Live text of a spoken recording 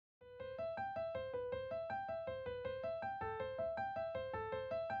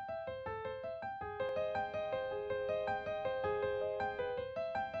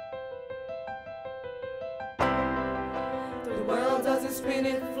doesn't spin,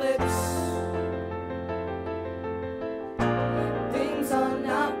 it flips. Things are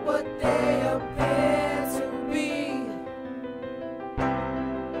not what they appear to be.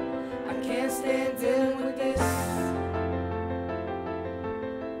 I can't stand dealing with this.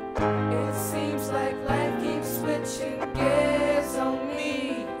 It seems like life keeps switching gears on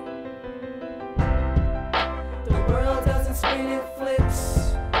me. The world doesn't spin, it flips.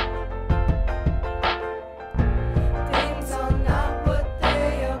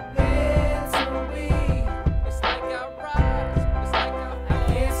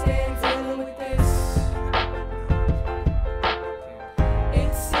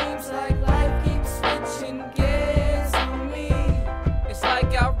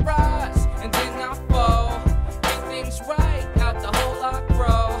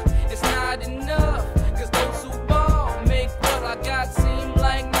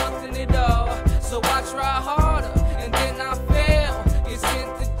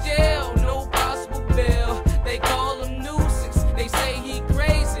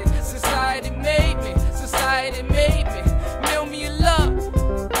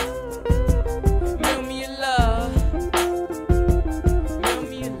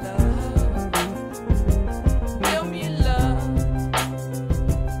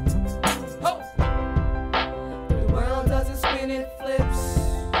 It flips.